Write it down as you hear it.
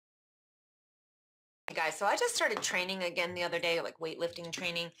guys, so I just started training again the other day, like weightlifting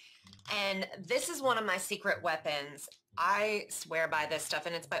training, and this is one of my secret weapons. I swear by this stuff,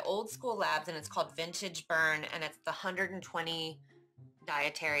 and it's by Old School Labs, and it's called Vintage Burn, and it's the 120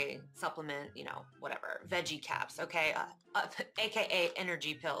 dietary supplement, you know, whatever, veggie caps, okay, aka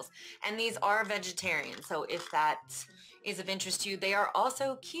energy pills. And these are vegetarian, so if that is of interest to you, they are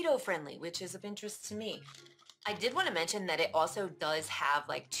also keto friendly, which is of interest to me. I did want to mention that it also does have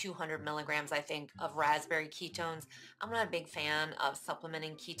like 200 milligrams, I think, of raspberry ketones. I'm not a big fan of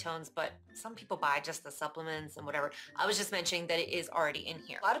supplementing ketones, but some people buy just the supplements and whatever. I was just mentioning that it is already in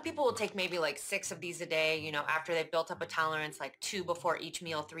here. A lot of people will take maybe like 6 of these a day, you know, after they've built up a tolerance, like 2 before each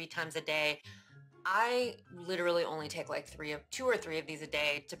meal, 3 times a day. I literally only take like 2 or 3 of these a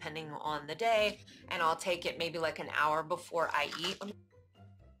day, depending on the day, and I'll take it maybe like an hour before I eat.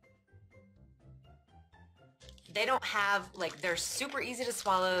 They don't have, like, they're super easy to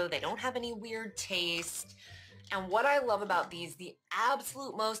swallow. They don't have any weird taste. And what I love about these, the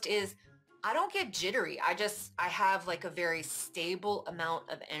absolute most, is I don't get jittery. I have like a very stable amount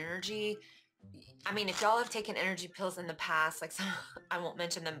of energy. I mean, if y'all have taken energy pills in the past, like some, I won't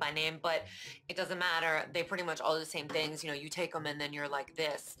mention them by name, but it doesn't matter. They pretty much all do the same things. You know, you take them and then you're like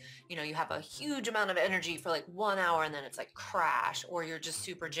this, you know, you have a huge amount of energy for like 1 hour and then it's like crash, or you're just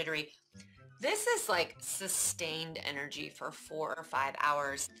super jittery. This is like sustained energy for 4 or 5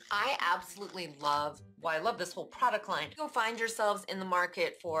 hours. I absolutely love, well, I love this whole product line. Go find yourselves in the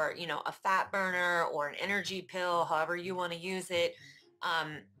market for, you know, a fat burner or an energy pill, however you want to use it.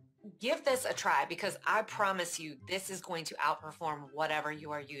 Give this a try, because I promise you this is going to outperform whatever you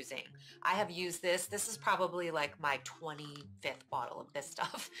are using. I have used this. This is probably like my 25th bottle of this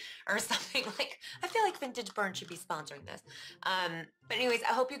stuff or something. Like, I feel like Vintage Burn should be sponsoring this. But anyways,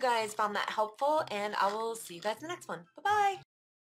 I hope you guys found that helpful, and I will see you guys in the next one. Bye-bye.